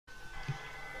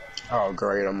Oh,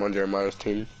 great, I'm on Jeremiah's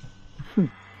team.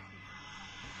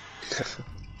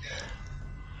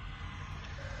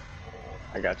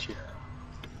 I got you.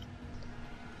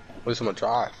 What's gonna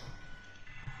try?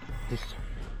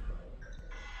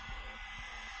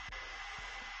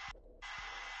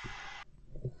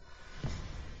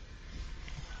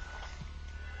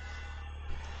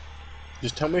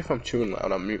 Just tell me if I'm too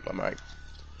loud, I'll mute my mic.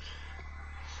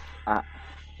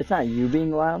 It's not you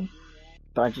being loud,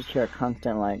 but I just hear a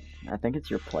constant, like, I think it's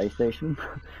your PlayStation.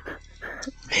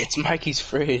 It's Mikey's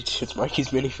fridge. It's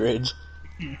Mikey's mini fridge.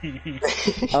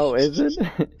 Oh, is it?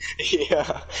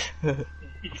 Yeah.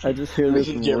 I just hear this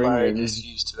Jeremiah ringing. just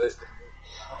used to it.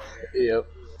 Yep.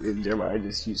 And Jeremiah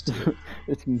just used to it.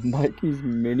 It's Mikey's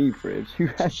mini fridge. Who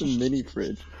has a mini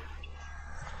fridge?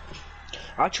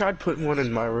 I tried putting one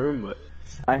in my room, but...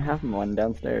 I have one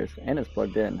downstairs, and it's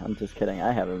plugged in. I'm just kidding.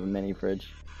 I have a mini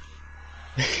fridge.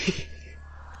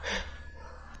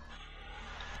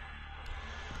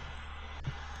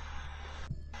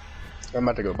 I'm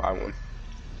about to go buy one.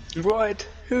 What?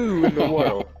 Who in the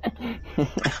world?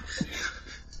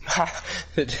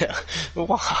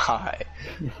 Why?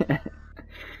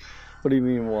 What do you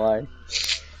mean, why?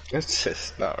 That's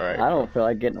just not right. I don't feel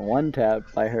like getting one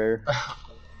tapped by her.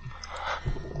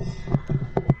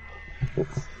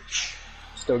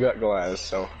 Still got glass,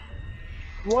 so.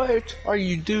 What are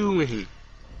you doing?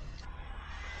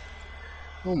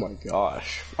 Oh my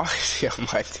gosh. Why is he on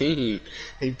my team?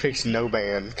 He picks no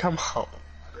ban. Come on.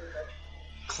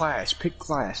 Clash. Pick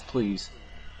Clash, please.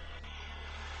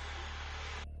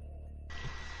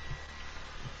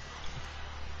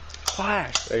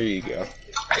 Clash. There you go.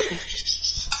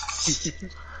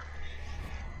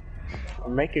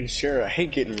 I'm making sure. I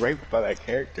hate getting raped by that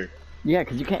character. Yeah,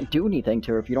 because you can't do anything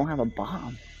to her if you don't have a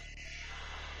bomb.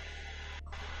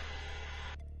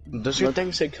 Does your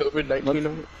thing say COVID-19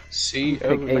 on it?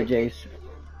 Pick AJ's,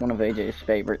 one of AJ's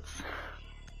favorites.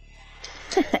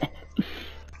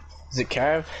 Is it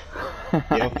Cav?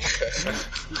 Yep.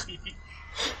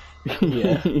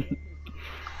 Yeah.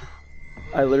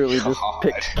 I literally just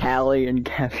picked Callie and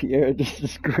Caviar just to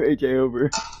screw AJ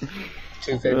over.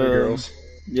 Two favorite girls.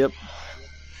 Yep.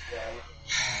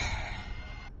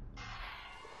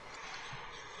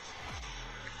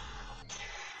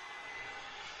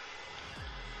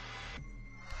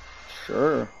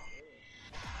 Sure.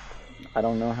 I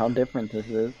don't know how different this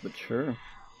is, but sure.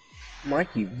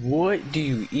 Mikey, what do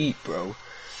you eat, bro?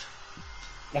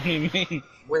 What do you mean?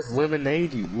 With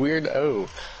lemonade, you weirdo.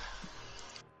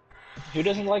 Who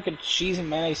doesn't like a cheese and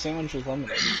mayonnaise sandwich with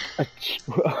lemonade?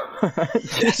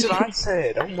 That's what I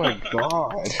said. Oh my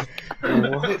god.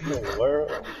 What in the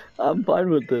world? I'm fine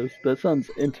with this. That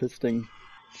sounds interesting.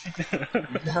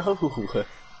 No. I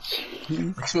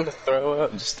just want to throw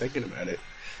up just thinking about it.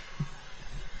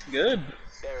 Good.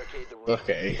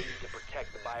 Okay. To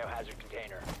protect the biohazard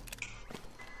container.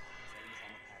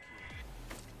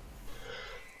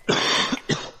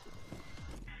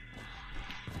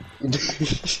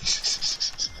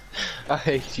 I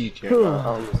hate you,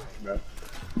 Jeremiah.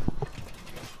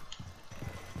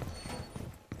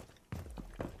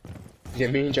 Yeah,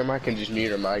 me and Jeremiah can just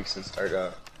mute our mics and start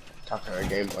talking our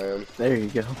game plan. There you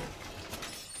go.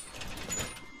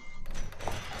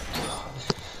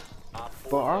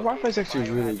 Well, our Wi-Fi's actually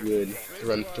really good to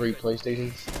run 3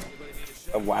 PlayStations.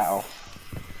 Wow.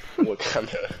 What kind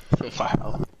of...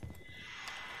 Wow.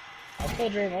 I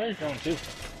told Jeremiah's drone too.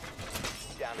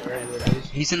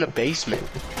 He's in the basement.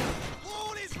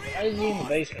 Why is he in the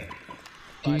basement?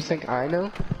 Do you think I know?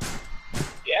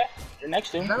 Yeah, you're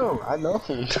next to him. No, I know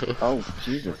him. Oh,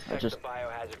 Jesus.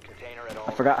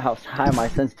 I forgot how high my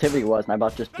sensitivity was, and I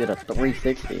about just did a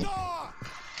 360.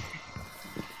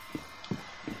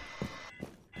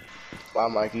 Wow,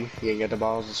 Mikey, you ain't got the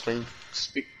balls to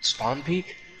spawn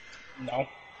peek? No.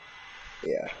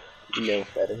 Yeah, you know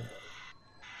better.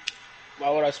 Why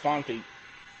would I spawn peek?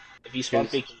 If you spawn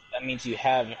peek, that means you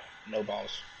have no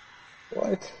balls.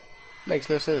 What? Makes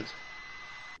no sense.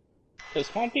 Because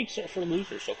spawn peeks are for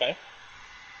losers, okay?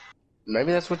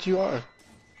 Maybe that's what you are.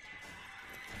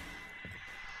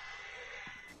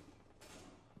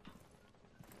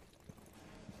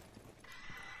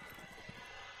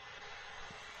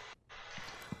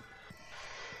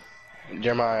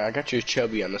 Jeremiah, I got you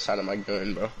chubby on the side of my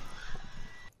gun, bro.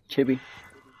 Chibi.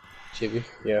 Chubby?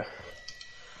 Yeah.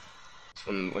 Just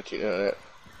wanted to let you know that.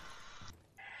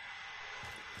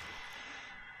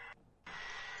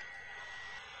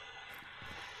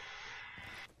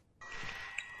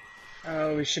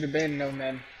 Oh, we should have been no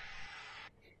men.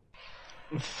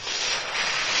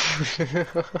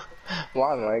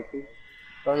 Why, Mikey?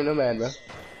 Don't be no man, bro.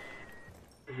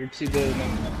 You're too good, no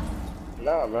men.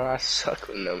 Nah, bro, I suck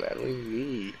with Nomad. What do you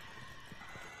mean?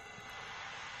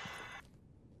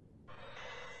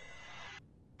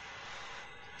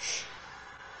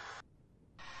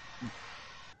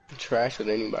 I'm trash with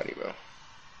anybody, bro.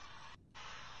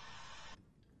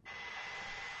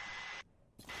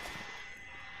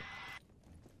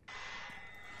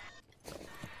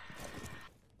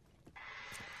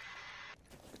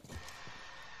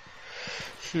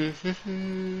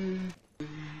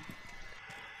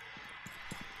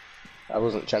 I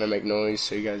wasn't trying to make noise,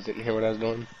 so you guys didn't hear what I was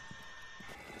doing.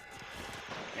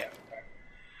 Yeah.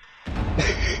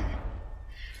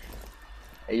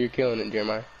 Hey, you're killing it,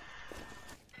 Jeremiah.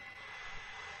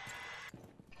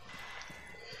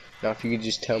 Now, if you could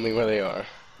just tell me where they are.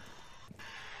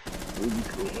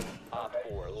 Op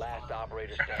 4, last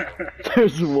operator standing.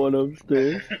 There's one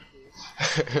upstairs.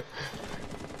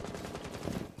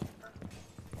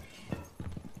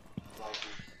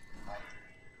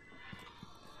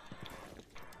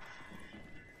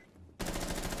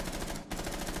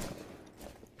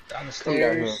 Down the Come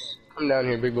down here. stairs. Come down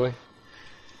here, big boy.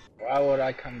 Why would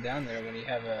I come down there when you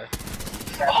have a...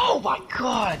 Oh my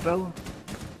god, bro.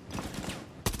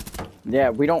 Yeah,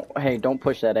 we don't. Hey, don't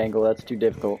push that angle. That's too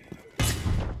difficult.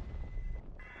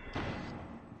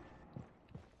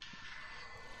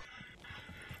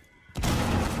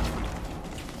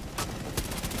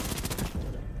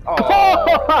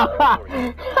 Oh,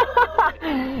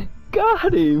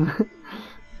 Got him.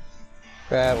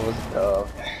 that was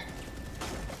tough.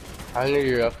 I knew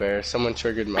you were up there. Someone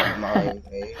triggered my mind.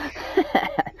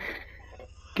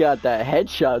 Got that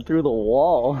headshot through the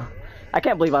wall. I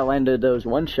can't believe I landed those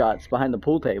one shots behind the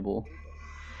pool table.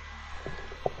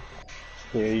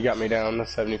 Yeah, you got me down to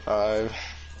 75.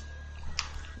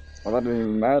 Well, that didn't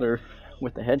even matter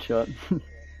with the headshot.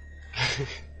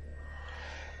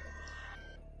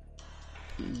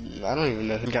 I don't even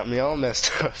know who got me all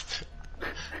messed up.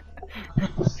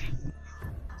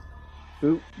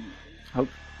 Oop. Hope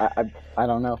I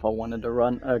don't know if I wanted to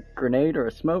run a grenade or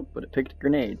a smoke, but it picked a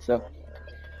grenade, so.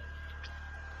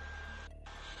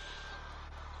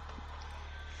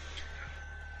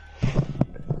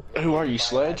 Who are you,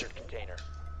 Sledge? Biohazard container.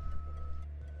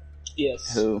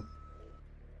 Yes. Who?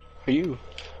 Who are you?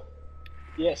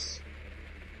 Yes.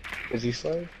 Is he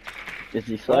Sledge? Is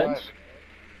he Sledge?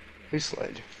 Who's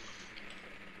Sledge?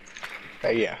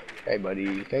 Hey, yeah. Hey,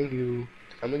 buddy. Thank you.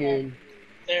 Come again.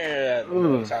 They're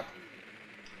Ooh. top.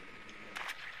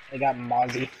 They got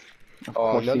Mozzie. Of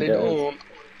Oh, course no, he they does. don't.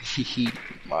 Hehe.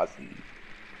 Mozzie.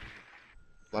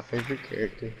 My favorite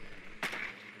character.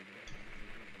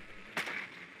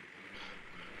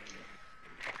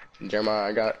 Jeremiah,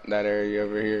 I got that area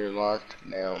over here locked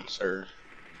down, sir.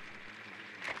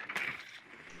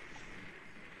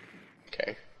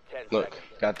 Okay. 10 Look, seconds.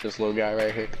 got this little guy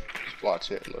right here. Just watch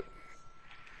it. Look.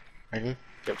 Right here.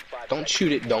 Yep. 5 Don't seconds.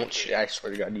 shoot it. Don't shoot. I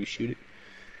swear to God, you shoot it.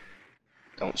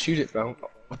 Don't shoot it, bro.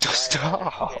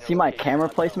 Stop. See my camera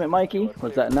placement, Mikey?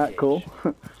 Was that not cool?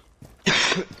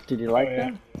 Did you like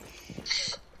that?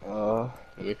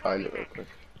 Let me find it real quick.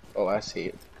 Oh, I see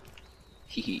it.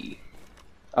 Hee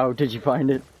Oh, did you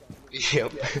find it?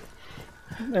 Yep.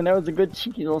 And that was a good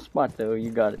cheeky little spot, though.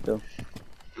 You got it, though.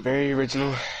 Very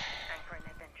original.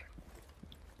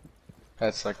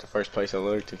 That's like the first place I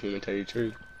looked, if you want to tell you the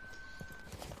truth.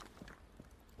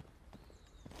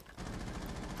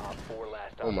 Op 4,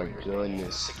 last Oh my operator standing.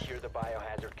 goodness. Secure the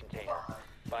biohazard container.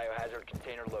 Biohazard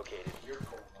container located.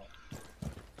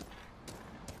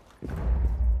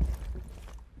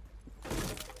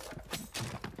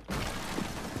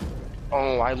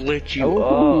 Oh, I lit you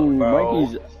Oh, up, bro.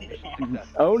 Mikey's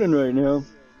owning right now.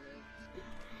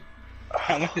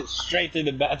 I went straight through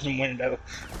the bathroom window.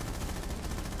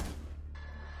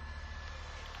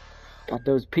 Got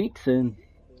those peaks in.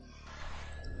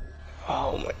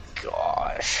 Oh my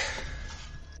gosh.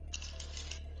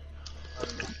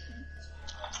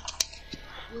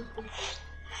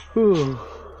 Whew.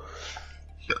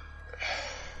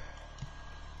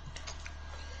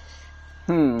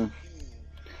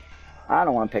 I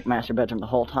don't want to pick master bedroom the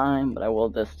whole time, but I will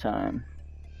this time.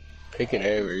 Pick it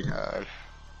every time.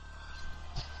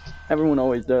 Everyone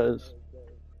always does.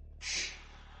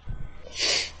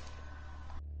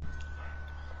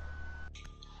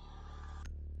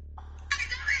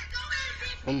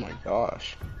 Oh my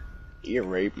gosh. You get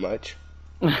raped much?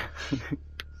 Go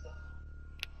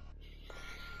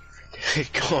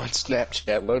on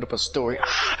Snapchat, load up a story.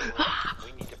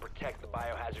 We need to protect the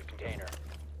biohazard container.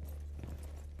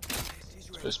 It's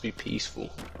supposed to be peaceful.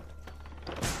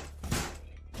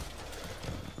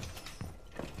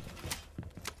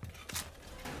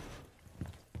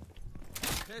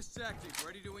 Test active,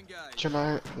 ready to engage.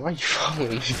 Jeremiah, Why are you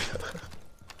following me?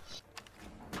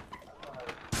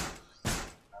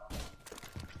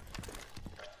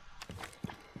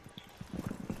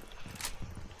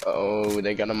 Oh,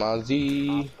 they got a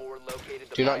Mozzie. Op 4 located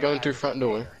the Do not go in through biohazard front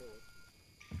door. container.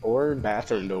 Or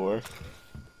bathroom door.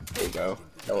 There you go.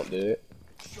 Don't do it.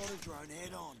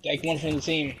 Take one from the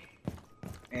team.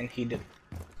 And he did.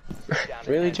 Down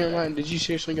to Really, 10 Jeremiah? seconds. Did you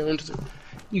seriously go into the...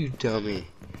 You dummy.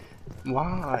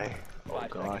 Why? Oh 5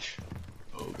 gosh.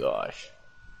 Oh gosh.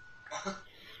 Op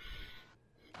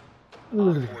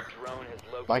 4 drone has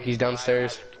located Mikey's the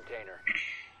downstairs. biohazard container.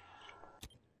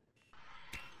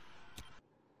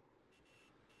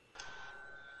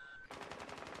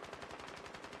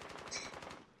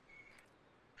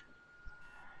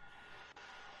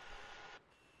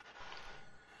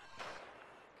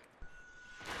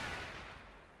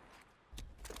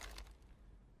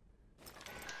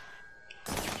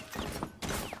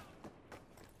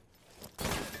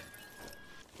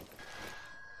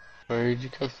 Where did you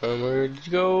come from? Where did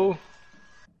you go?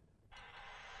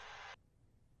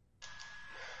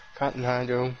 Cotton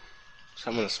Hydro.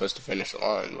 Someone's supposed to finish the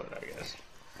line, but I guess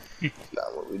it's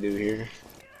not what we do here.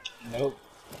 Nope.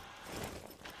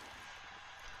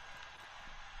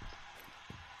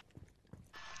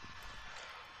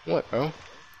 What, bro?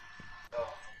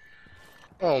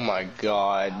 Oh my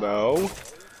god, bro.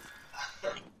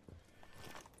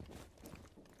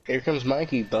 Here comes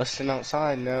Mikey busting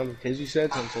outside now because you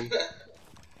said something.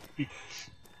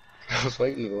 I was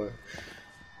waiting for it.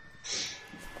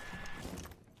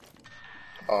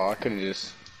 Oh, I could've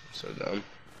just... So dumb.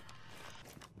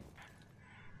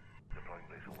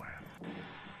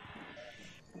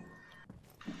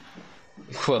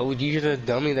 Well, you're the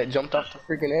dummy that jumped off the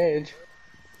freaking edge.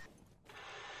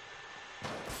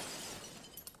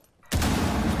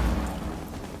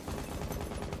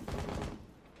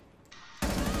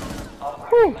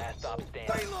 Last stop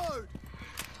standing. Where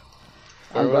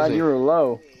I'm was glad he? you were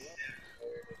low.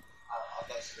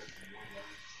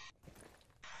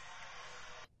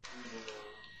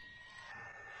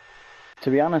 To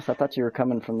be honest, I thought you were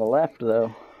coming from the left,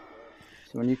 though.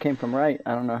 So when you came from right,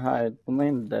 I don't know how I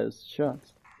landed those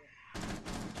shots.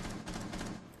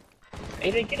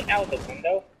 Hey, they get out the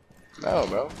window. No,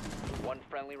 bro. One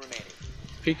friendly remaining.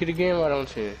 Peek it again, why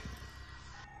don't you?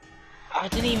 I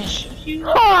didn't even shoot you.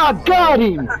 Ah, got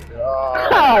him!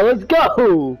 Ah, let's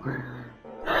go!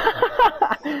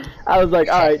 I was like,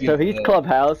 alright, so he's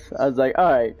clubhouse. I was like,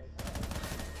 alright.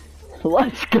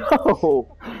 Let's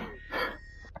go!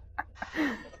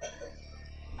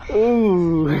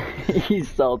 Ooh, he's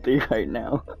salty right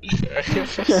now. No.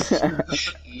 This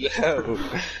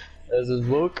is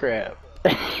bullcrap.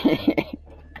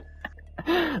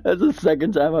 That's the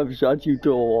second time I've shot you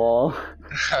to a wall.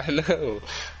 I know.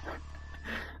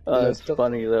 Oh, that's still-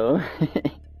 funny though.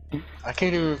 I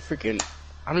can't even freaking...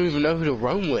 I don't even know who to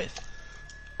roam with.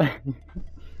 If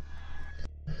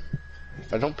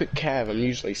I don't pick Cav, I'm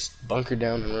usually bunkered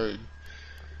down in the room.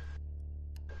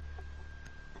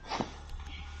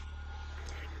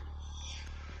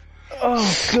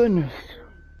 Oh, goodness.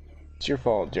 It's your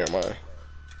fault, Jeremiah.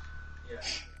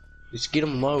 Just get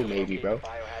him low, maybe, bro.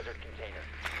 Biohazard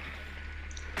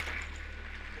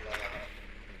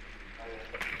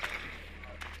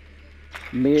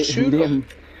container. Shoot him.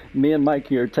 Me and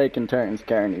Mikey are taking turns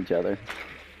carrying each other.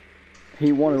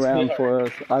 He won a round for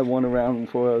us, I won a round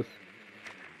for us.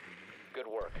 Good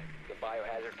work. The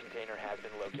biohazard container has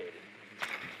been located.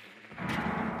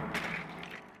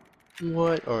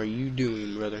 What are you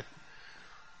doing, brother?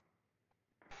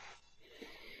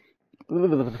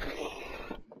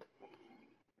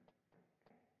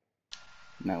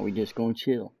 Now we just gonna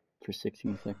chill for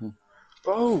 16 seconds.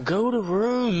 Bro, go to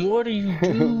room. What are you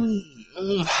doing?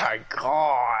 Oh my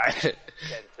god. 10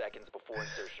 seconds before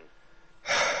insertion.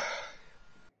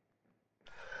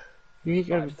 You ain't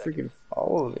gotta 5 seconds. freaking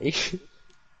follow me.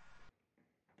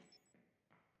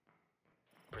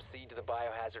 Proceed to the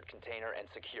biohazard container and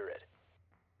secure it.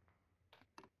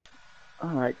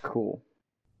 Alright, cool.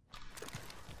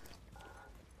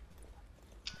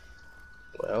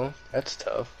 Well, that's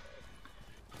tough.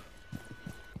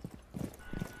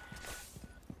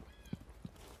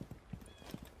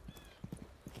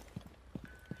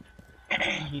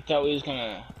 You thought we was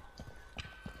gonna...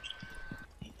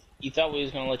 You thought we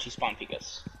was gonna let you spawn peek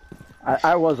us.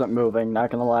 I wasn't moving,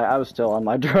 not gonna lie, I was still on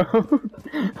my drone.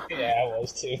 Yeah, I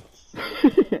was too.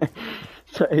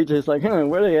 So AJ's like,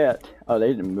 where they at? Oh, they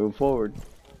didn't move forward.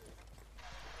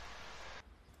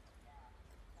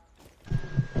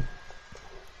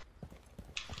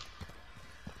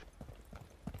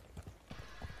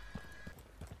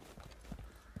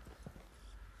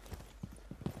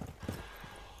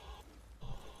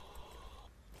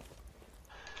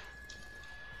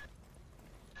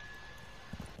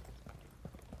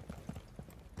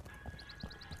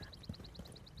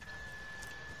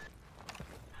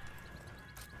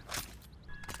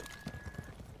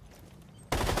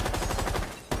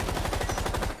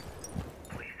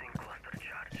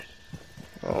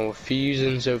 Oh, Fuse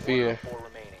and Sophia. 4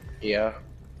 remaining. Yeah.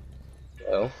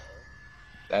 Well,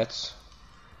 That's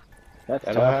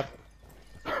that'll tough.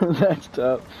 happen. That's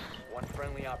tough. 1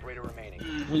 friendly operator remaining.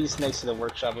 He's next to the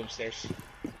workshop upstairs.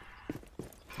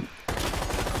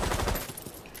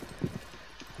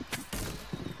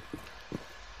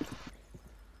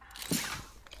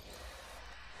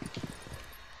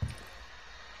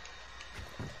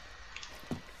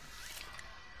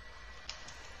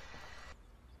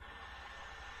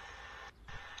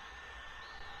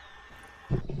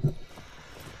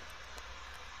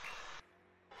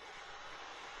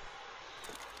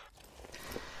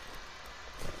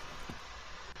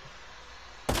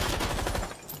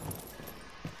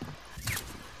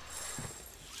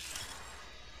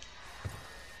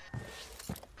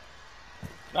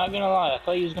 Not gonna lie, I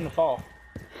thought he was gonna fall.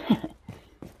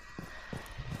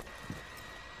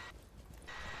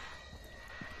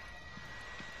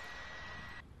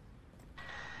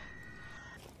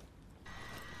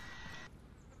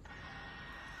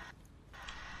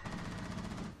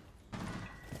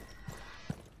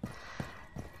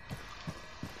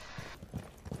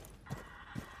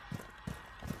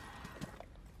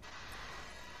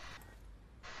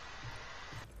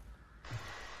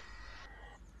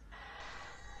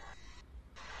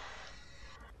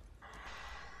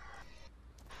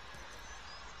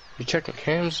 You checking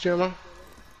cams, Jello?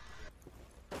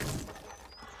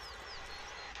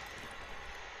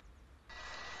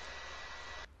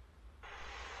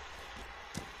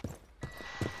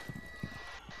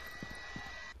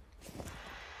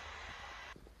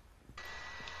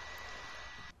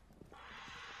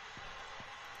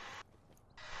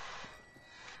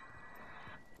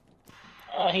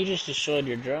 He just destroyed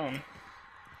your drone.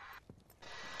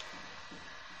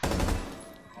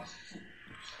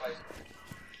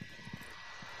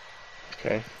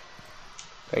 Okay.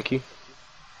 Thank you.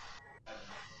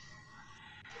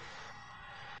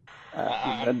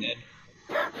 I'm dead.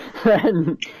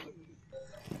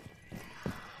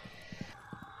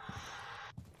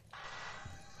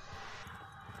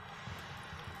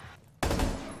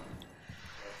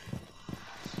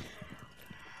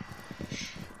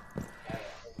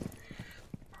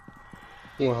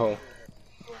 Whoa.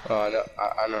 Oh, no,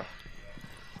 I know.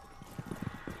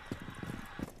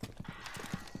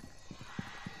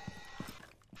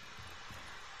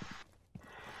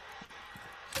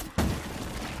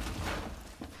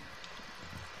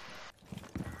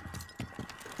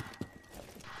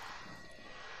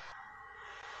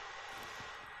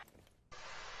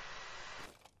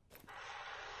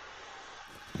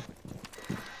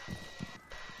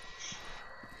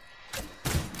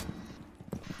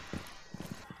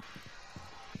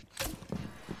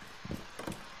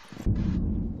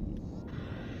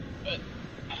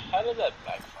 How did that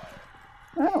backfire?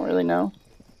 I don't really know.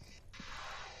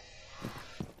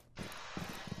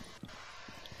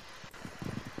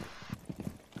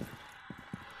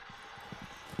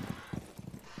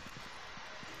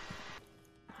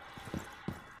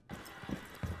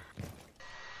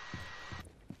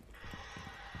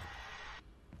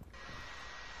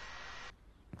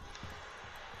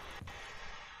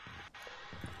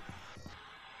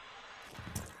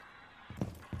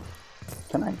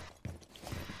 Can I?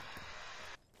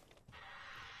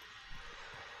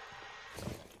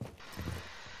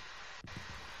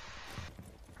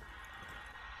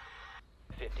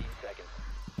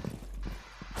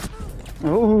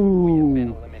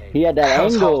 Ooh, he had that I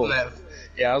was angle. holding that.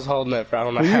 Yeah, I was holding that for I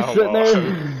don't know You how sitting long.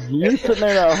 there, you sitting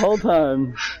there that whole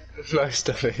time. Most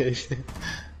of it.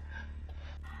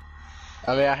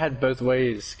 I mean, I had both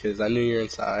ways because I knew you're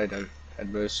inside and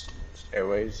had both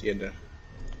stairways. You had to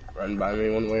run by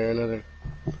me one way or another.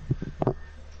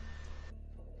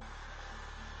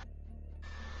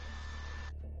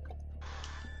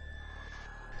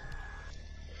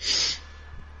 This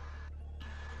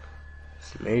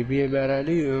may be a bad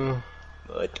idea,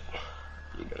 but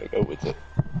you're gonna go with it.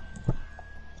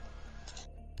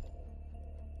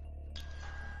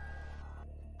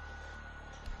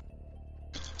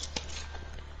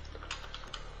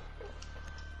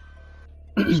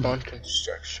 Spawn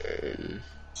construction.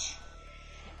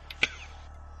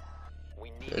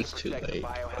 We need It's to too protect the late.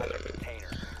 biohazard container.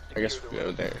 I guess Secure we the go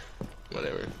room. there.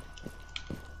 Whatever.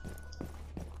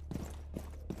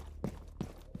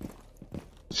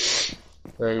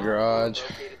 We're in garage.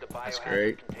 Located the That's biohazard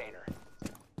great. container.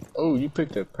 Oh, you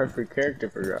picked a perfect character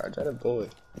for garage. That a boy.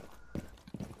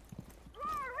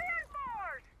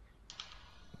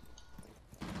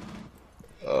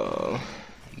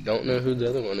 Don't know who the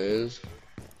other one is.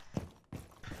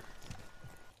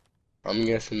 I'm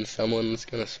guessing someone's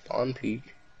gonna spawn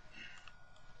peek.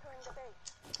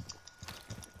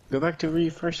 Go back to where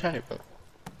you first had it, bro.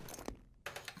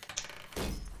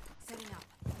 Setting up.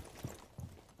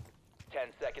 10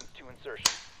 seconds to insertion.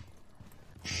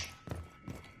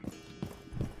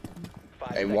 5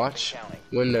 Hey, seconds watch and counting.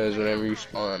 windows whenever you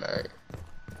spawn, alright?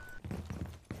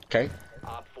 Okay?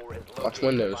 Op 4 has Watch located the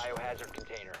windows. biohazard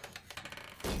container.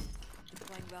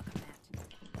 Deploying welcome mat.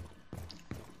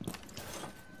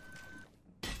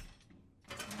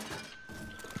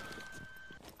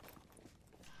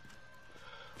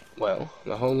 Well,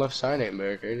 the whole left side ain't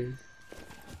barricaded.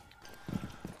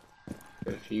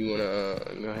 If you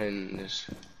wanna go ahead and just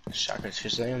shock us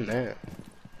Shazam that.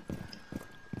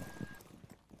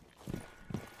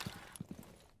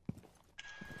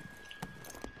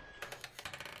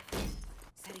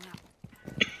 Setting up.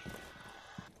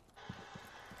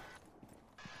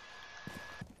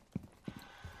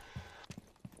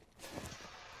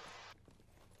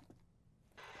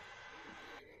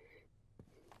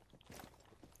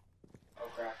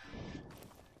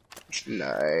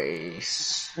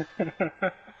 Nice.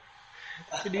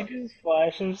 Did he just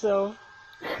flash himself?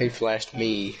 He flashed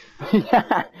me.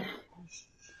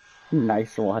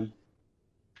 Nice one.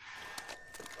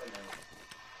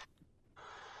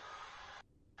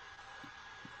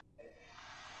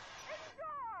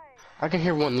 I can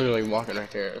hear one literally walking right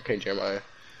there. Okay, Jeremiah.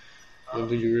 You were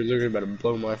literally about to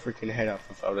blow my freaking head off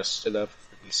if I would have stood up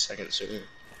a freaking second sooner.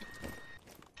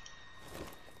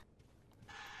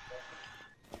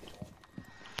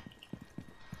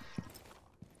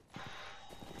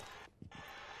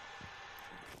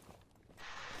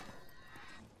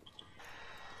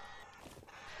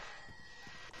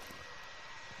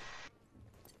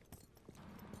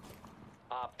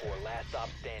 Op 4, last stop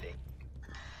standing.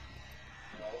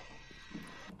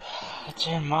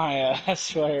 Jeremiah, I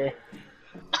swear.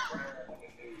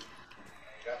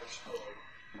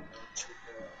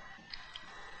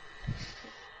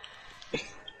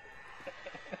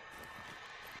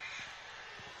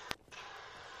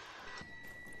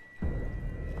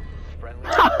 Friendly.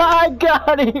 I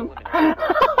got him!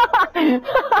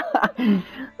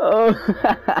 Oh,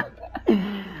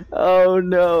 oh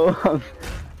no.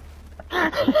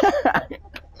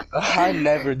 I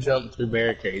never jumped through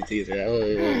barricades either. I don't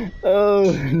even...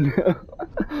 Oh no.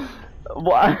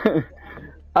 Why?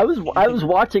 I was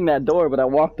watching that door, but I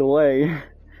walked away.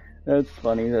 That's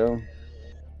funny though.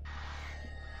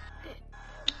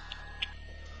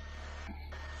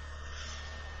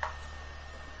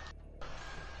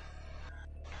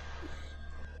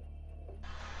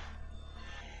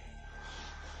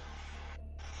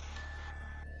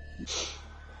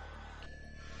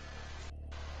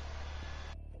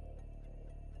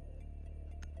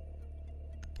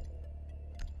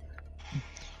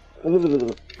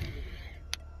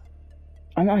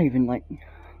 I'm not even like.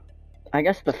 I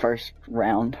guess the first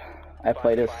round I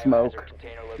played as Smoke,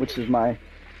 which is my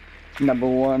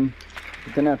 #1.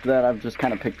 But then after that, I've just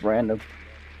kind of picked random.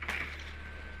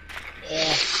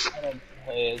 Yeah, I don't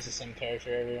play as the same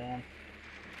character every round.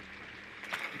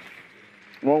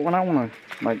 Well, when I want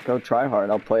to like go try hard,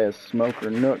 I'll play as Smoke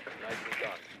or Nook. Nicely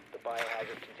done. The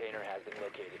biohazard container has been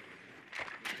located.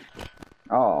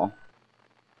 Oh,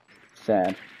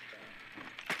 sad.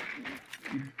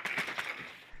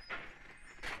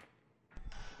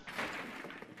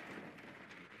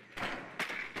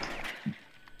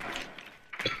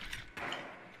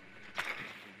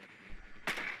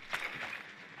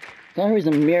 The only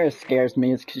reason Mira scares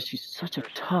me is because she's such a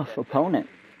tough opponent.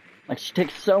 Like, she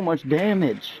takes so much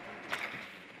damage.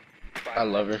 I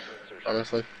love her,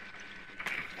 honestly.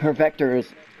 Her vector is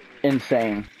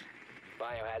insane.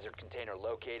 Biohazard container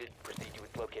located. Proceed to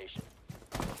its location.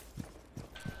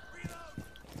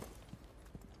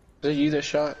 Is it you that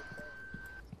shot?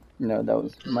 No, that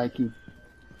was Mikey.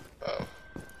 Oh.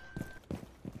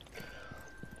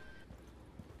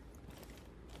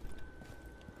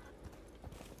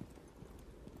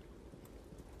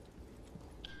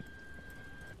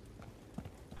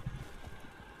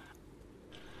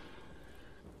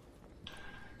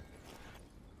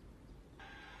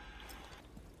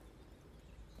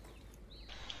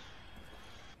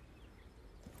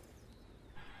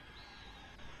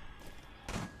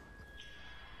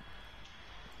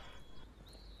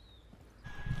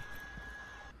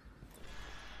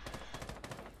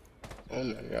 Oh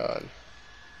my god.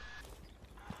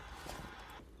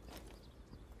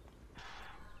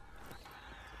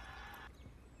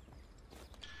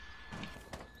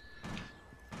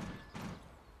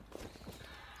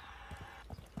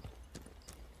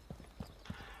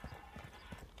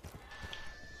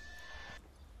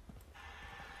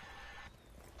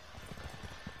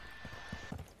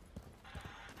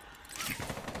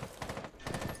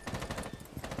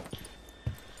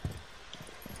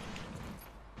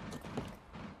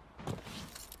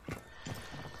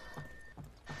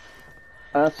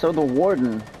 So the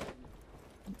warden,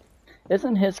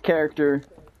 isn't his character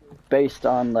based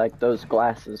on like those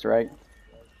glasses, right?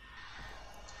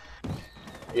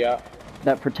 Yeah.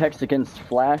 That protects against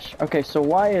flash. Okay, so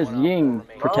why is Ying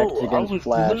protects Bro, I against was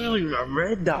flash? literally, my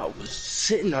red dot was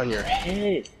sitting on your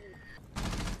head.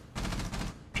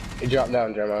 He dropped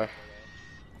down, Jeremiah.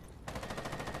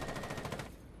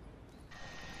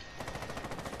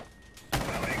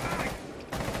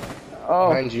 Oh,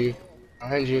 Behind you.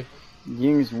 Behind you.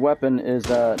 Ying's weapon is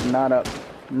not up,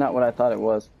 not what I thought it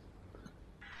was.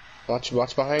 Watch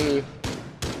behind you.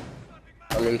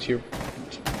 I'm into you.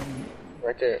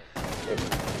 Right there.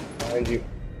 Behind you.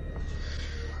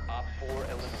 Op 4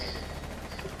 eliminated.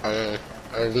 I don't know.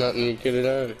 There's nothing you could have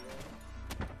done.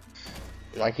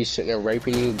 Like he's sitting there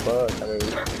raping you, but I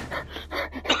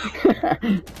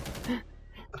mean,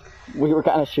 We were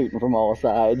kind of shooting from all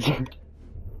sides.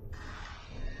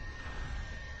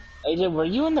 AJ, were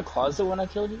you in the closet when I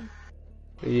killed you?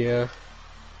 yeah.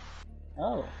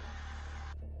 Oh.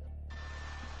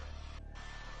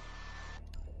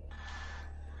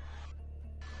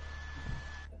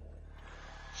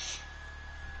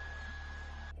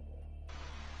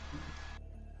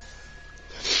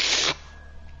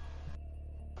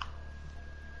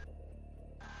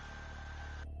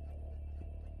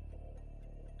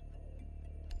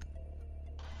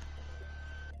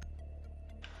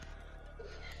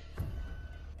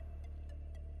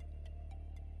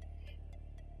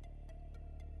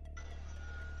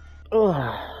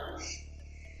 Ugh.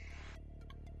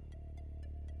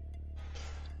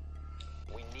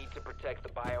 We need to protect the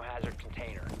biohazard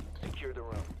container. Secure the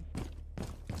room.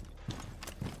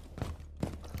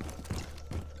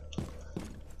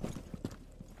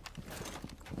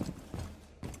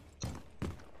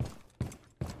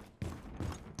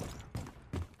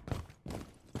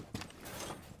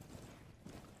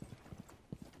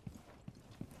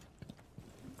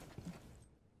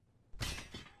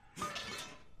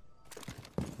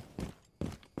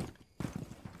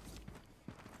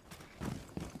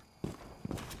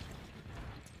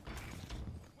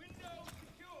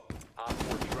 Op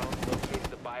 4 drone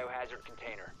located the biohazard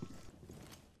container.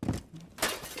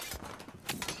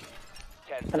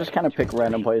 10 I just kind of pick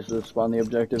random places to spawn the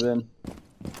objective in.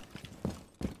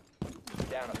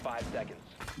 down to 5 seconds.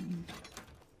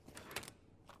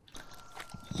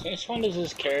 Since when does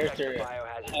this character Protect the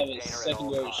biohazard have a container at all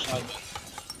secondary costs. shotgun?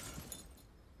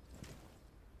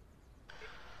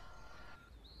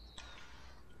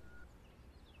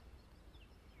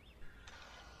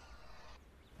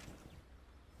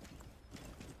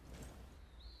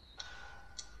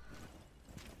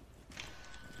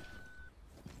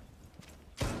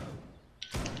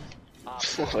 Op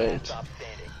 4 What? stop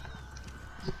standing.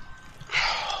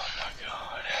 Oh my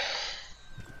god.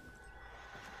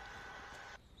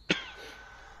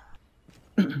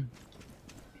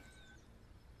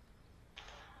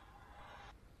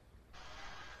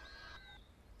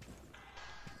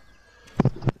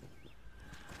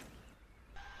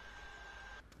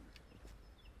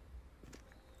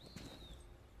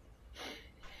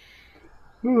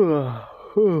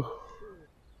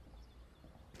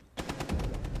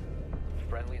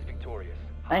 Friendly's victorious.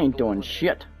 I ain't Hostile doing eliminated.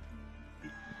 shit.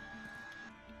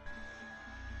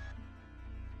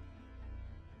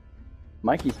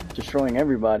 Mikey's destroying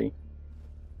everybody.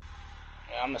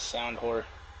 Yeah, I'm a sound whore.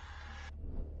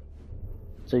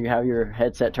 So you have your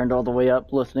headset turned all the way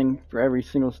up, listening for every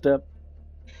single step.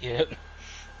 Yep.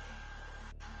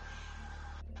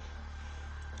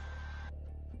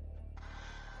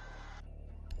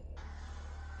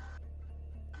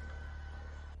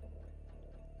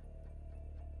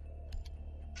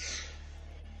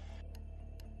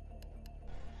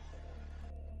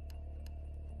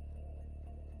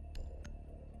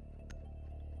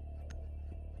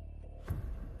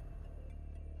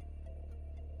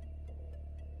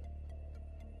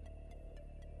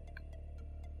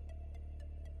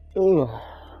 Ugh.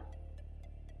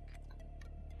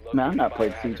 Man, I've Locate not the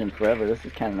played biohazard Siege in container. forever. This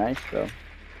is kind of nice, though.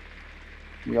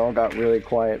 We all got really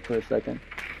quiet for a second.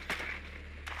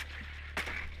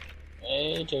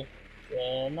 AJ,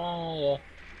 Jeremiah.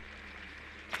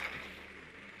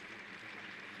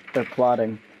 They're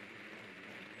plotting.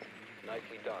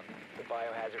 Nicely done. The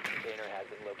biohazard container has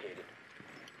been located.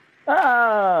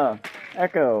 Ah!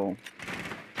 Echo.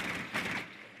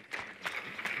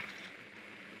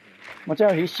 Watch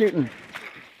out, he's shooting.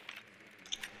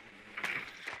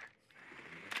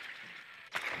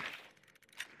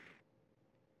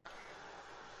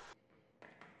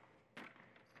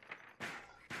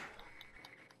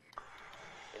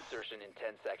 Insertion in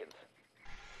 10 seconds.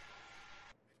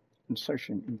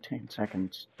 Insertion in 10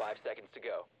 seconds. 5 seconds to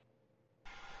go.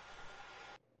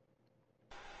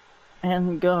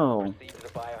 And go. Proceed to the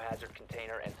biohazard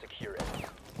container and secure it.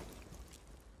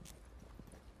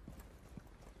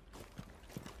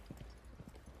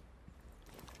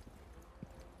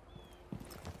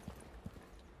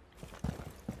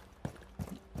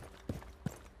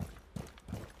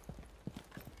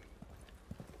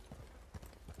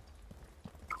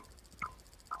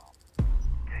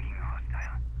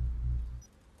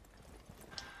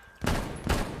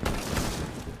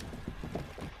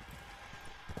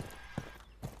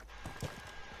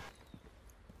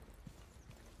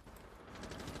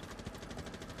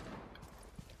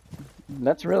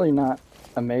 That's really not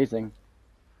amazing.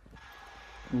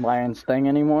 Lion's thing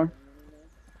anymore.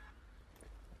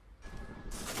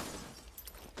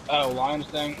 Oh, Lions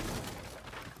thing.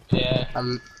 Yeah.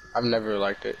 I've never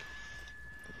liked it.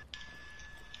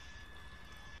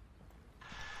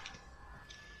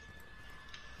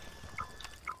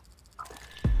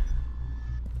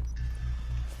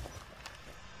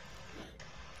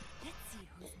 Let's see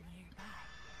who's nearby.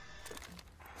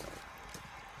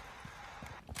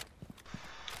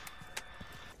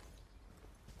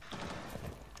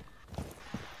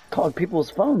 Called people's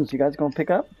phones. You guys gonna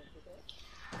pick up?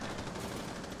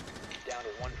 Down to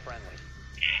one friendly.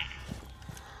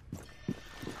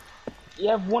 You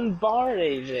have one bar,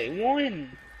 AJ.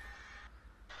 One.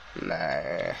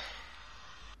 Nah.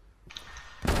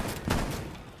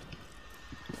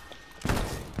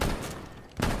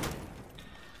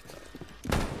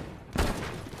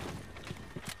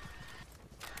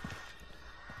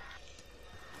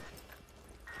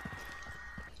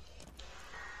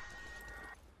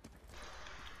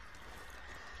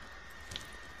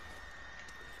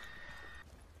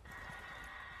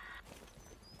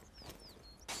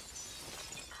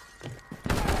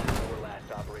 Four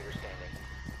last operator standing.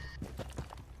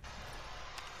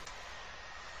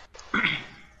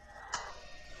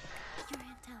 Your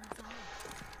intel is on.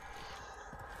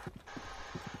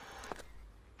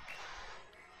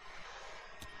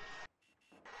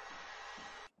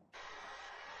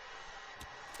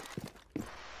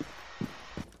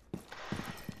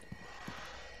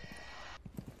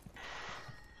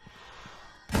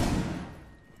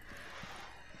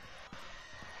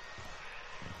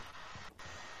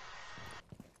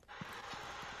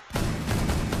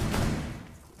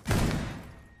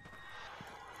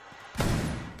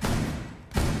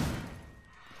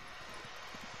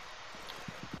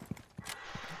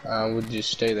 Would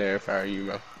just stay there if I were you,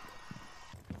 bro.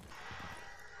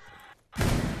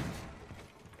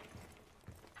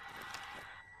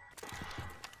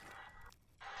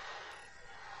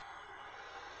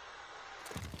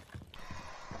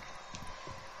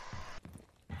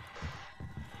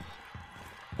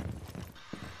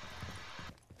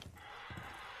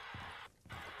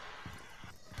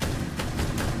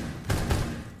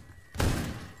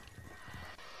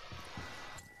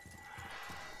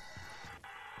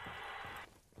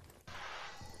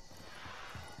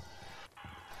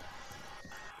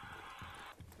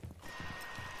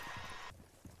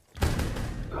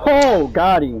 Oh,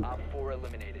 got him. Op 4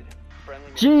 eliminated.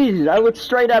 Friendly. Jeez, I looked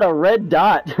straight at a red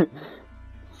dot.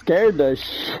 Scared the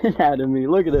shit out of me.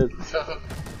 Look at this.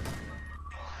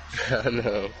 I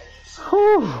know.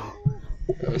 Whew.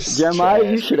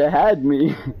 Jeremiah, you should have had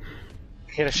me.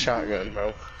 Hit a shotgun,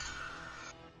 bro.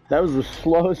 That was the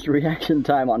slowest reaction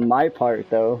time on my part,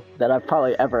 though, that I've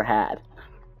probably ever had.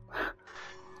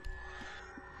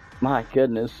 My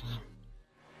goodness.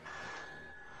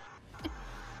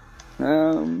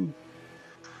 Alright,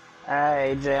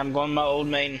 AJ, I'm going to my old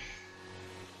main.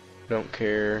 Don't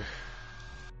care.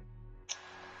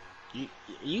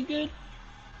 You good?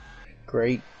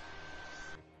 Great.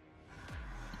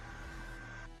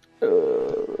 I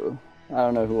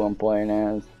don't know who I'm playing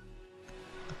as.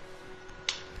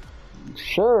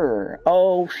 Sure.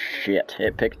 Oh shit!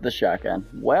 It picked the shotgun.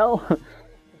 Well,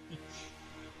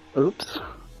 oops.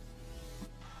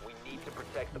 We need to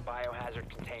protect the biohazard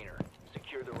container.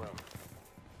 Secure the room.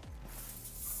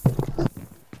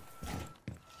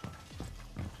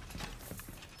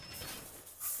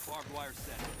 Barbed wire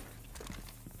set.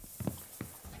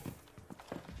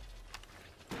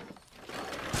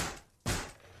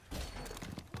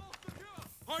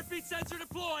 Heartbeat sensor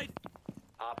deployed.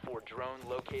 Op 4 drone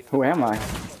located. Who am I?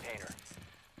 Container.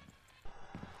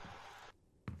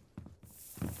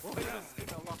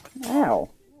 Ow!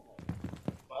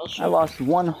 Well, I lost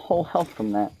one whole health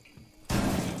from that.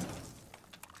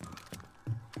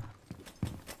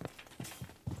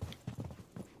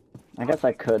 I guess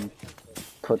I could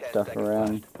put 10 stuff seconds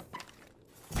around.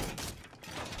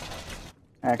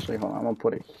 Actually, hold on. I'm gonna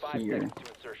put it 5 here. seconds to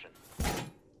insertion.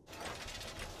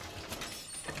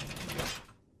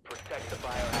 Protect the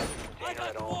biohazard container.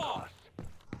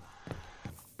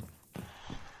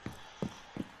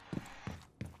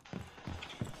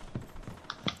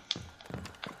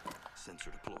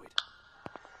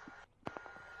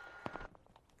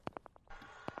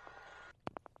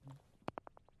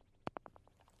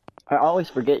 I always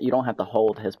forget you don't have to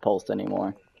hold his pulse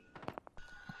anymore.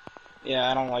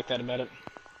 Yeah, I don't like that about it.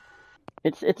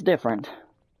 It's different.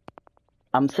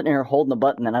 I'm sitting here holding the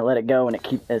button and I let it go and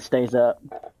it stays up.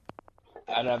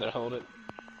 I'd rather hold it.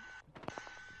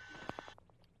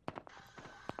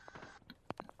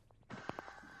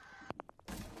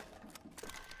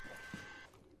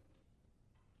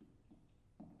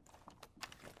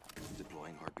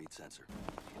 Deploying heartbeat sensor.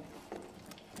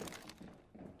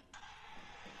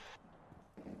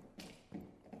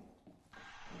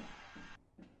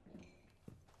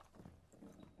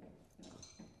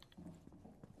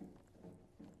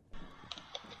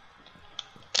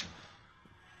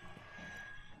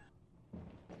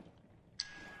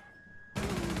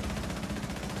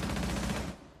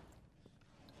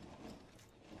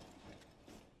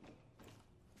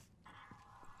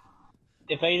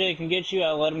 If AJ can get you,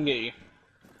 I'll let him get you.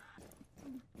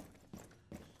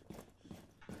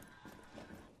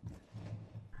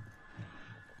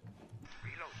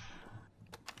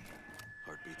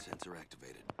 Heartbeat sensor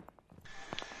activated.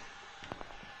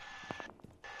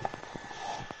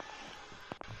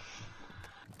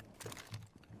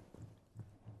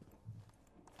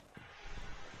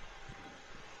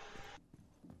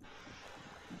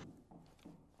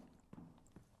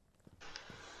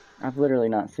 I've literally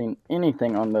not seen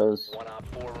anything on those. 1 op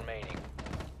 4 remaining.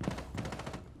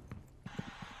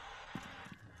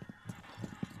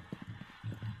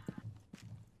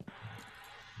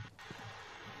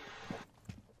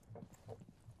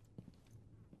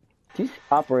 These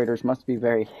operators must be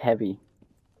very heavy.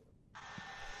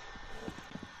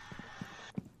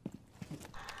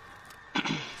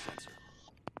 Sensor.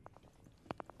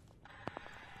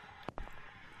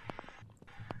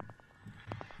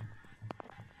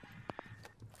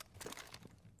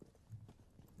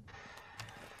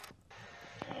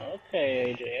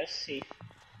 Okay, AJ, I see.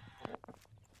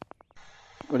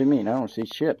 What do you mean? I don't see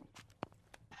shit.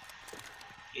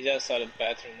 He's outside of the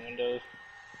bathroom window.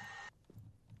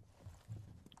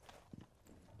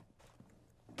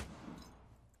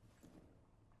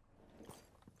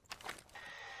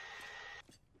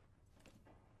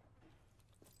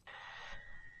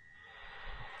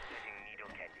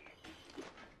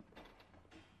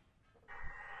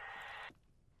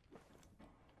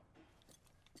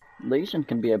 Legion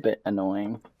can be a bit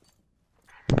annoying.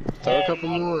 Throw a couple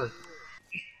more.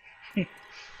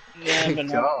 Yeah, but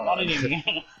not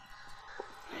anymore.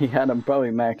 He had them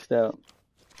probably maxed out.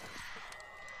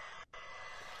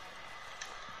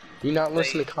 You not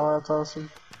listen to Call Out Awesome?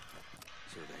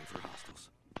 Surveying for hostiles.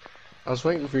 I was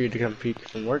waiting for you to come peek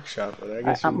from workshop, but I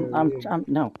guess you never I'm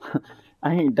no.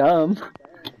 I ain't dumb.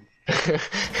 did.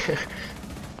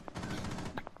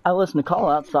 I listen to call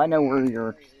outs, so I know where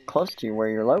you're close to, where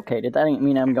you're located. That ain't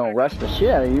mean I'm gonna rush the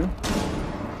shit out of you.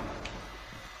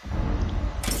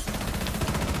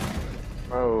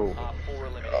 Oh. Op 4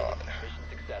 eliminated. Mission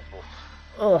successful.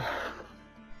 Ugh.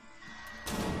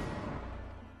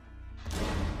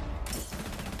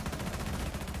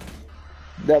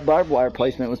 That barbed wire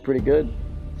placement was pretty good.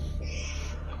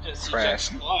 Just Trash.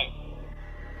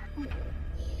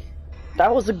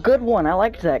 That was a good one. I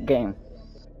liked that game.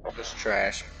 Just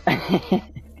trash. Hey,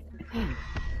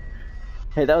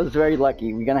 that was very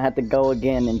lucky. We're gonna have to go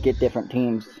again and get different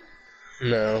teams.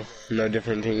 No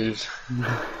different teams.